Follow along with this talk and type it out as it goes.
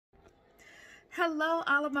Hello,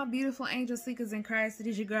 all of my beautiful angel seekers in Christ. It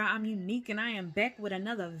is your girl, I'm Unique, and I am back with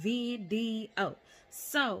another video.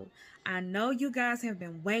 So, I know you guys have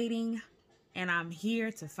been waiting, and I'm here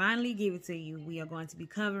to finally give it to you. We are going to be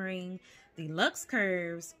covering the Luxx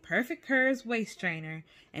Curves Perfect Curves Waist Trainer,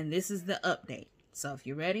 and this is the update. So, if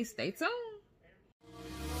you're ready, stay tuned.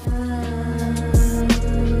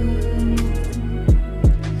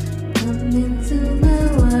 Come into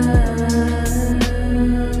my world.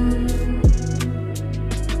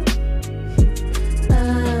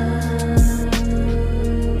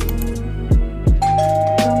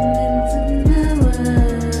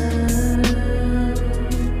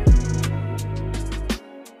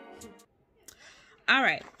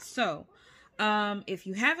 Alright, so if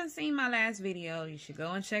you haven't seen my last video, you should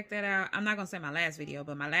go and check that out. I'm not gonna say my last video,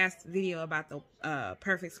 but my last video about the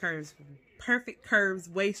Perfect Curves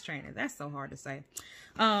Waist Trainer. That's so hard to say.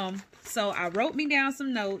 So I wrote me down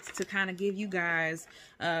some notes to kind of give you guys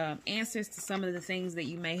answers to some of the things that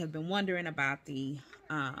you may have been wondering about the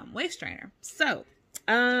waist trainer. So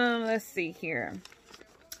let's see here.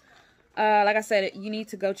 Like I said, you need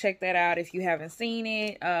to go check that out if you haven't seen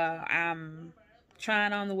it. I'm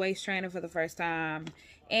trying on the waist trainer for the first time,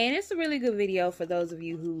 and it's a really good video for those of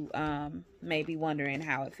you who may be wondering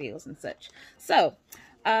how it feels and such. So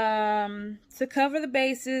to cover the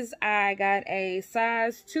bases, I got a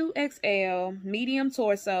size 2XL medium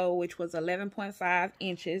torso, which was 11.5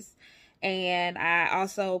 inches, and I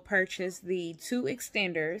also purchased the 2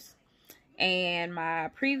 extenders, and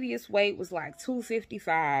my previous weight was like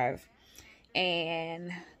 255,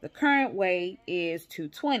 and the current weight is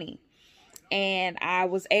 220. And I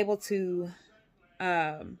was able to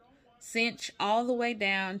cinch all the way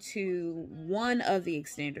down to one of the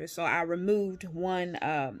extenders. So I removed one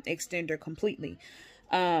extender completely.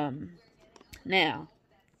 Now,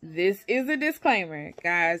 this is a disclaimer,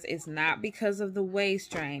 guys. It's not because of the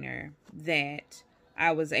waist trainer that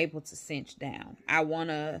I was able to cinch down. I want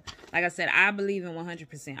to, like I said, I believe in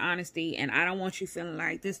 100% honesty. And I don't want you feeling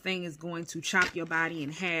like this thing is going to chop your body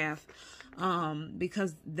in half.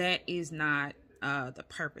 Because that is not the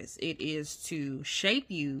purpose. It is to shape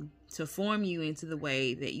you, to form you into the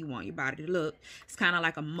way that you want your body to look. It's kind of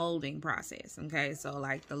like a molding process, okay? So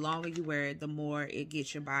like the longer you wear it, the more it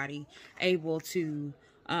gets your body able to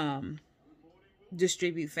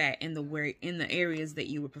distribute fat in the areas that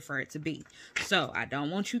you would prefer it to be. So I don't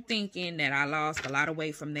want you thinking that I lost a lot of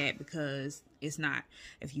weight from that, because it's not.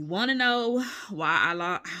 If you want to know why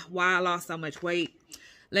I lost so much weight,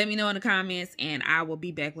 let me know in the comments, and I will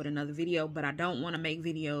be back with another video. But I don't want to make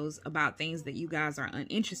videos about things that you guys are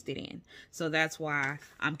uninterested in. So that's why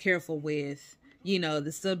I'm careful with, you know,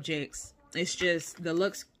 the subjects. It's just the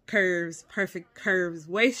Luxx Curves Perfect Curves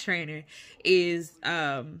Waist Trainer is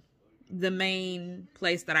the main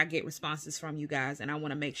place that I get responses from you guys. And I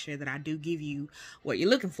want to make sure that I do give you what you're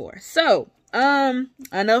looking for. So,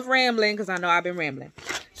 enough rambling, because I know I've been rambling.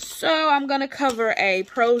 So I'm going to cover a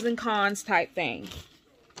pros and cons type thing.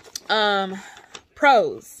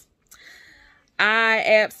 Pros. I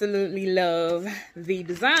absolutely love the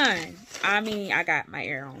design. I mean, I got my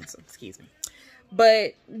air on, so excuse me.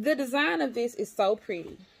 But the design of this is so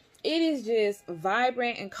pretty. It is just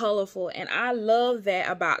vibrant and colorful, and I love that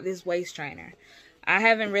about this waist trainer. I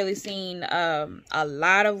haven't really seen a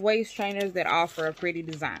lot of waist trainers that offer a pretty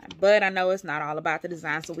design, but I know it's not all about the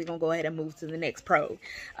design, so we're gonna go ahead and move to the next pro.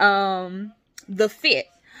 The fit.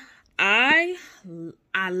 I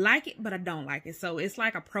like it, but I don't like it. So it's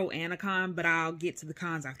like a pro and a con, but I'll get to the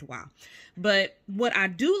cons after a while. But what I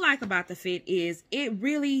do like about the fit is it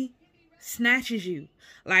really snatches you.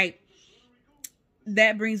 Like,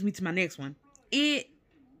 that brings me to my next one. It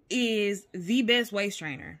is the best waist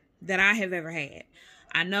trainer that I have ever had.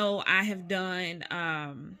 I know I have done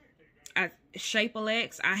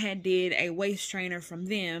Shape-Alex. I did a waist trainer from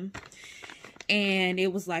them, and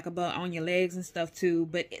it was like about on your legs and stuff too.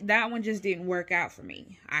 But that one just didn't work out for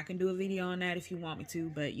me. I can do a video on that if you want me to,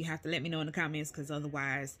 but you have to let me know in the comments, because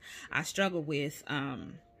otherwise I struggle with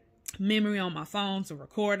memory on my phone to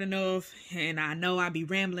record enough. And I know I be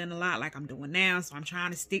rambling a lot like I'm doing now, so I'm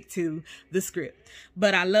trying to stick to the script.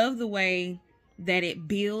 But I love the way that it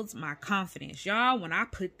builds my confidence. Y'all, when I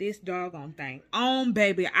put this doggone thing on,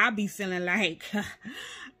 baby, I be feeling like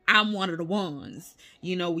I'm one of the ones,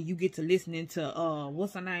 you know, when you get to listening to,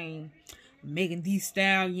 what's her name? Megan Thee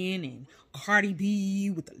Stallion and Cardi B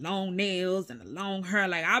with the long nails and the long hair.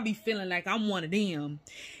 Like, I'll be feeling like I'm one of them,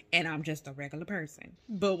 and I'm just a regular person.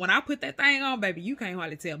 But when I put that thing on, baby, you can't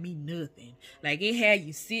hardly tell me nothing. Like, it had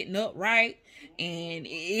you sitting upright, and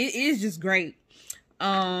it's just great.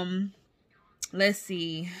 Let's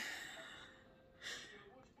see.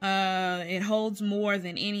 It holds more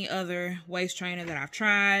than any other waist trainer that I've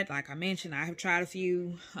tried. Like I mentioned, I have tried a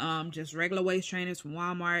few, just regular waist trainers from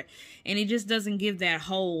Walmart, and it just doesn't give that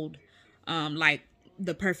hold, like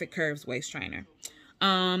the Perfect Curves waist trainer.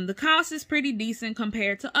 The cost is pretty decent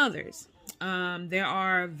compared to others. There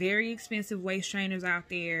are very expensive waist trainers out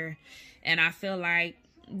there, and I feel like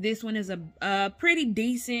this one is a pretty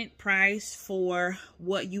decent price for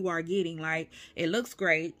what you are getting. Like, it looks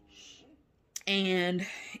great, and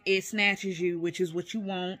it snatches you, which is what you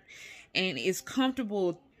want, and it's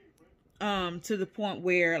comfortable to the point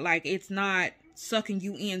where, like, it's not sucking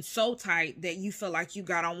you in so tight that you feel like you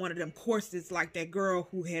got on one of them corsets like that girl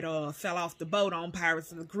who had fell off the boat on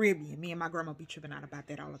Pirates of the Caribbean. Me and my grandma be tripping out about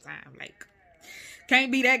that all the time. Like,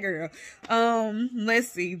 can't be that girl. Let's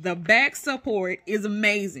see. The back support is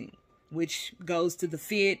amazing, which goes to the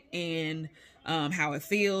fit and how it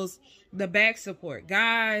feels. The back support,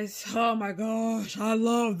 guys, oh my gosh, I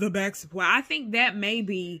love the back support. I think that may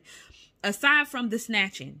be, aside from the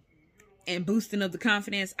snatching and boosting of the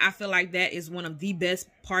confidence, I feel like that is one of the best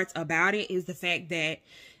parts about it, is the fact that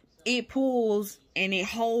it pulls and it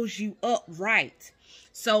holds you upright.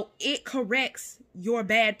 So it corrects your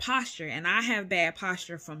bad posture. And I have bad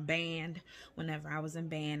posture from band. Whenever I was in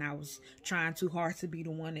band, I was trying too hard to be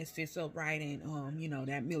the one that sits upright and, you know,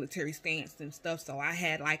 that military stance and stuff. So I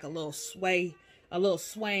had like a little swaying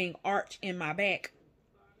arch in my back.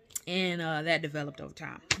 And that developed over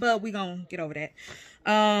time. But we're going to get over that.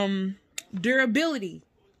 Durability.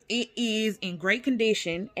 It is in great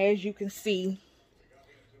condition. As you can see,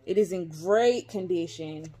 it is in great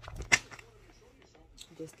condition.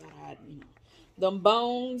 Just thought I'd, you know, them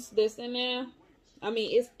bones that's in there. I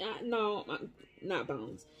mean, it's not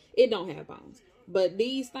bones. It don't have bones. But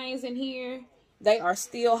these things in here, they are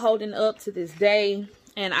still holding up to this day,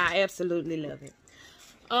 and I absolutely love it.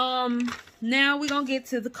 Now we're gonna get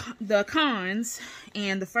to the cons,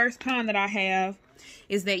 and the first con that I have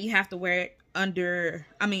is that you have to wear it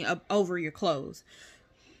over your clothes.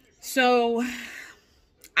 So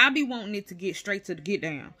I be wanting it to get straight to the get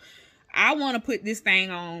down. I want to put this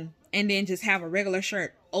thing on and then just have a regular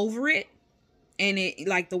shirt over it, and it,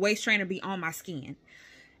 like, the waist trainer be on my skin.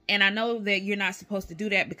 And I know that you're not supposed to do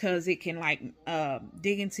that because it can, like,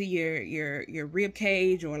 dig into your rib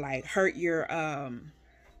cage, or like hurt your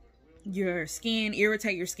skin,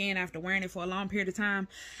 irritate your skin after wearing it for a long period of time.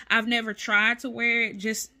 I've never tried to wear it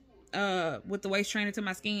just with the waist trainer to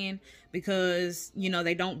my skin, because, you know,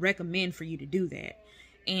 they don't recommend for you to do that.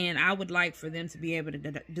 And I would like for them to be able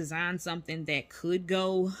to design something that could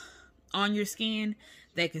go on your skin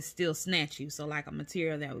that can still snatch you. So like a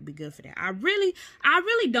material that would be good for that. I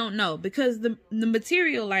really don't know, because the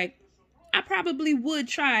material, like, I probably would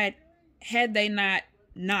try it had they not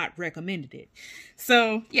recommended it.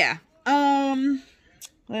 So yeah.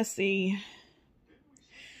 Let's see.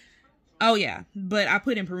 Oh yeah, but I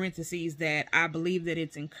put in parentheses that I believe that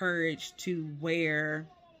it's encouraged to wear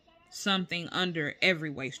something under every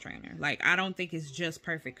waist trainer. Like, I don't think it's just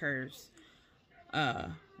Perfect Curves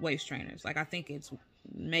waist trainers. Like, I think it's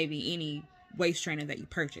maybe any waist trainer that you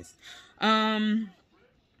purchase.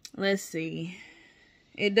 Let's see.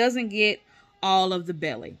 It doesn't get all of the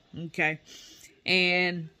belly, okay?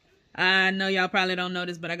 And I know y'all probably don't know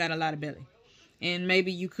this, but I got a lot of belly. And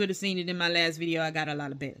maybe you could have seen it in my last video. I got a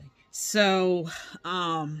lot of belly. So,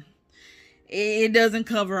 it doesn't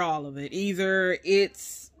cover all of it. Either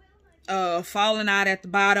it's falling out at the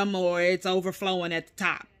bottom, or it's overflowing at the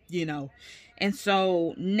top, you know. And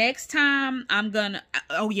so next time I'm gonna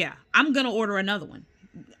order another one.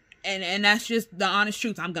 And that's just the honest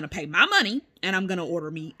truth. I'm gonna pay my money and I'm gonna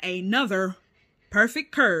order me another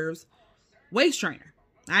Perfect Curves waist trainer.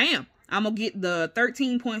 I am. I'm gonna get the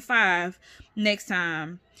 13.5 next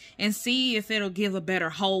time and see if it'll give a better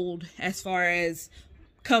hold as far as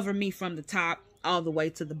cover me from the top all the way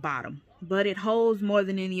to the bottom. But it holds more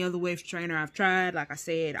than any other waist trainer I've tried. Like I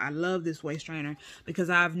said, I love this waist trainer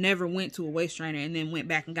because I've never went to a waist trainer and then went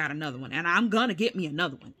back and got another one. And I'm gonna get me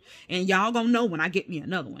another one. And y'all gonna know when I get me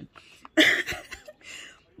another one.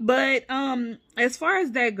 But as far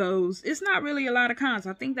as that goes, it's not really a lot of cons.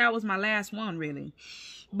 I think that was my last one, really.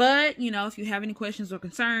 But, you know, if you have any questions or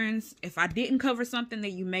concerns, if I didn't cover something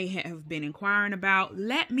that you may have been inquiring about,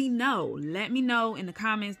 let me know. Let me know in the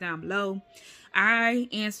comments down below. I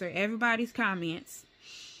answer everybody's comments.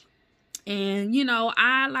 And, you know,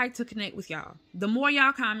 I like to connect with y'all. The more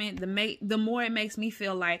y'all comment, the more it makes me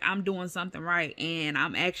feel like I'm doing something right. And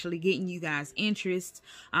I'm actually getting you guys interest.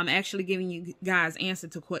 I'm actually giving you guys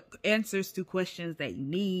answers to questions that you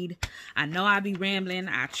need. I know I be rambling.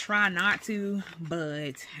 I try not to,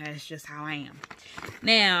 but that's just how I am.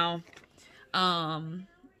 Now,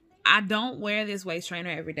 I don't wear this waist trainer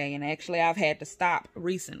every day, and actually I've had to stop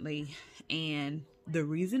recently. And the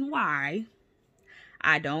reason why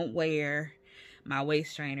I don't wear my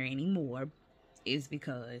waist trainer anymore is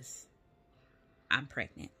because I'm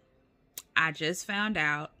pregnant. I just found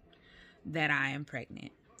out that I am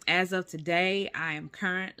pregnant. As of today, I am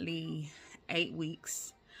currently 8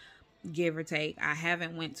 weeks, give or take. I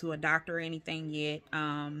haven't went to a doctor or anything yet.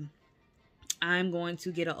 I'm going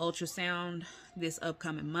to get an ultrasound this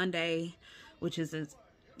upcoming Monday, which is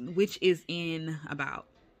in about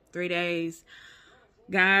 3 days.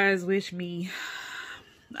 Guys, wish me,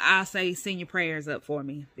 I'll say send your prayers up for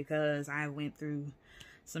me, because I went through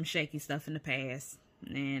some shaky stuff in the past,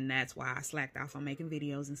 and that's why I slacked off on making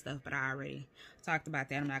videos and stuff. But I already talked about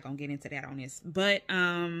that. I'm not gonna get into that on this. But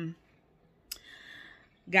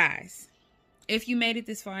guys, if you made it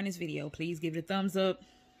this far in this video, please give it a thumbs up.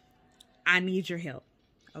 I need your help,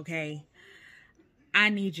 okay? I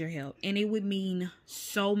need your help, and it would mean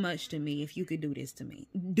so much to me if you could do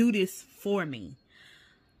this for me.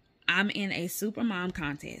 I'm in a Supermom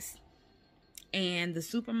contest, and the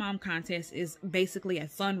Supermom contest is basically a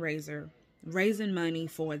fundraiser raising money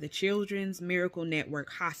for the Children's Miracle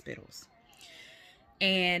Network hospitals.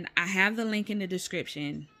 And I have the link in the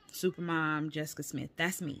description. Supermom Jessica Smith,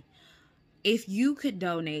 that's me. If you could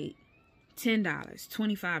donate $10,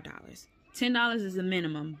 $25, $10 is the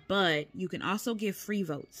minimum, but you can also give free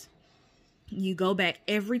votes. You go back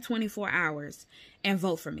every 24 hours and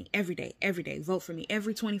vote for me every day. Vote for me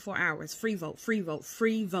every 24 hours. Free vote, free vote,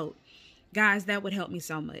 free vote. Guys, that would help me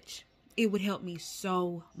so much. It would help me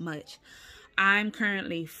so much. I'm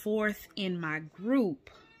currently 4th in my group,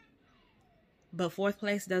 but 4th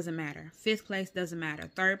place doesn't matter. 5th place doesn't matter.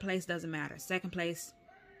 3rd place doesn't matter. 2nd place,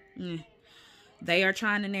 They are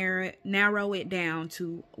trying to narrow it down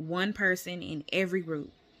to one person in every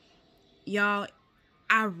group. Y'all,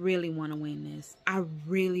 I really want to win this. I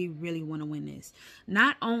really, really want to win this.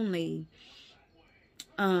 Not only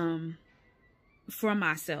for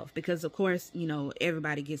myself, because of course, you know,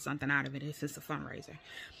 everybody gets something out of it if it's a fundraiser.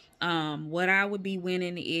 What I would be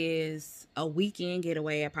winning is a weekend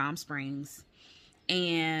getaway at Palm Springs.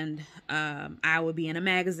 And I would be in a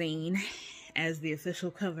magazine as the official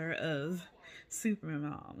cover of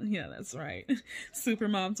Supermom. Yeah, that's right.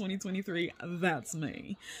 Supermom 2023. That's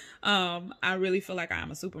me. I really feel like I'm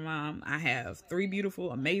a supermom. I have 3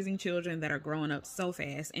 beautiful, amazing children that are growing up so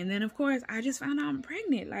fast. And then, of course, I just found out I'm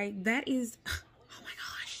pregnant. Like, that is, oh my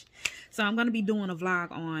gosh. So I'm going to be doing a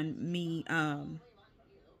vlog on me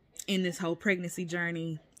in this whole pregnancy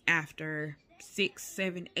journey after 6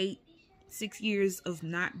 years of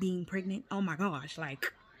not being pregnant. Oh my gosh.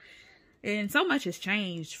 Like, and so much has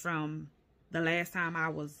changed from the last time I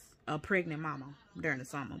was a pregnant mama during the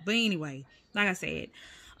summer. But anyway, like I said,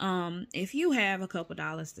 if you have a couple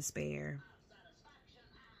dollars to spare,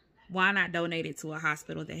 why not donate it to a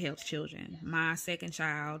hospital that helps children? My 2nd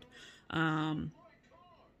child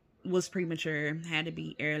was premature, had to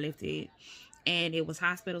be airlifted. And it was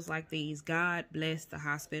hospitals like these. God bless the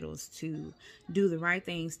hospitals to do the right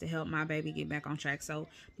things to help my baby get back on track. So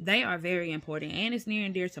they are very important, and it's near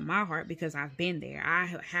and dear to my heart because I've been there.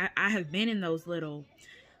 I have been in those little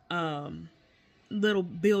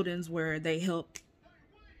buildings where they help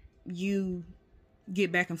you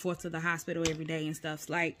get back and forth to the hospital every day and stuff.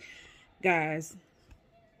 Like, guys,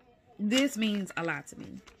 this means a lot to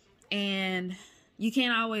me, and you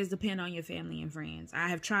can't always depend on your family and friends. I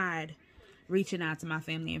have tried reaching out to my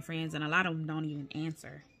family and friends, and a lot of them don't even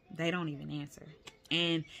answer. They don't even answer.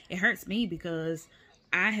 And it hurts me because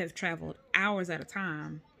I have traveled hours at a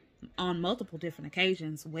time on multiple different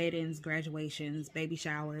occasions, weddings, graduations, baby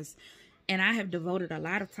showers, and I have devoted a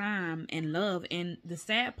lot of time and love. And the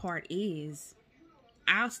sad part is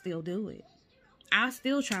I'll still do it. I'll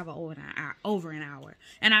still travel over an hour,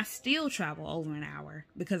 and I still travel over an hour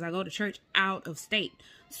because I go to church out of state.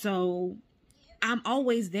 So I'm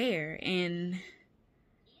always there, and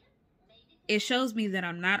it shows me that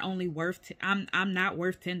I'm not only worth, I'm not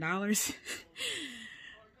worth $10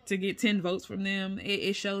 to get 10 votes from them.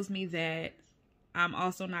 It shows me that I'm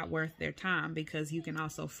also not worth their time, because you can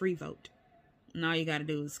also free vote. And all you got to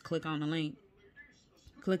do is click on the link,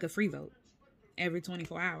 click a free vote every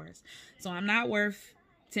 24 hours. So I'm not worth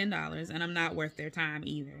 $10, and I'm not worth their time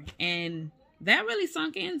either. And that really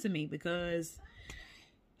sunk into me, because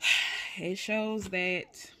it shows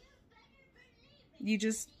that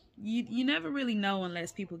you never really know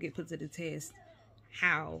unless people get put to the test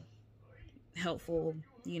how helpful,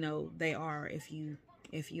 you know, they are if you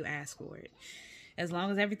ask for it. As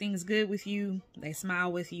long as everything's good with you, they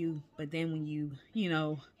smile with you. But then when you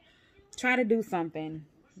know, try to do something,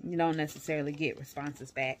 you don't necessarily get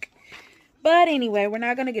responses back. But anyway, we're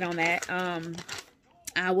not going to get on that.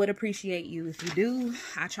 I would appreciate you if you do.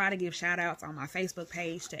 I try to give shout outs on my Facebook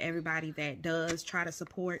page to everybody that does try to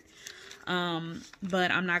support.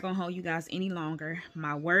 But I'm not going to hold you guys any longer.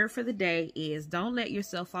 My word for the day is don't let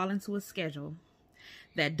yourself fall into a schedule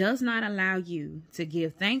that does not allow you to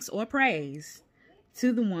give thanks or praise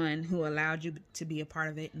to the one who allowed you to be a part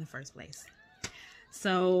of it in the first place.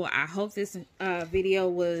 So I hope this video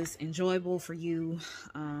was enjoyable for you.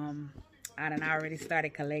 I done already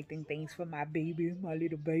started collecting things for my baby, my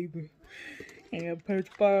little baby. And perch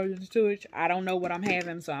bars and such. I don't know what I'm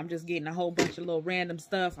having, so I'm just getting a whole bunch of little random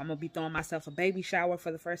stuff. I'm going to be throwing myself a baby shower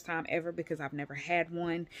for the first time ever because I've never had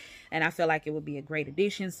one. And I feel like it would be a great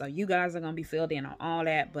addition. So you guys are going to be filled in on all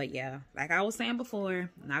that. But yeah, like I was saying before,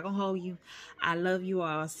 I'm not going to hold you. I love you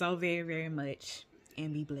all so very, very much.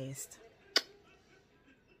 And be blessed.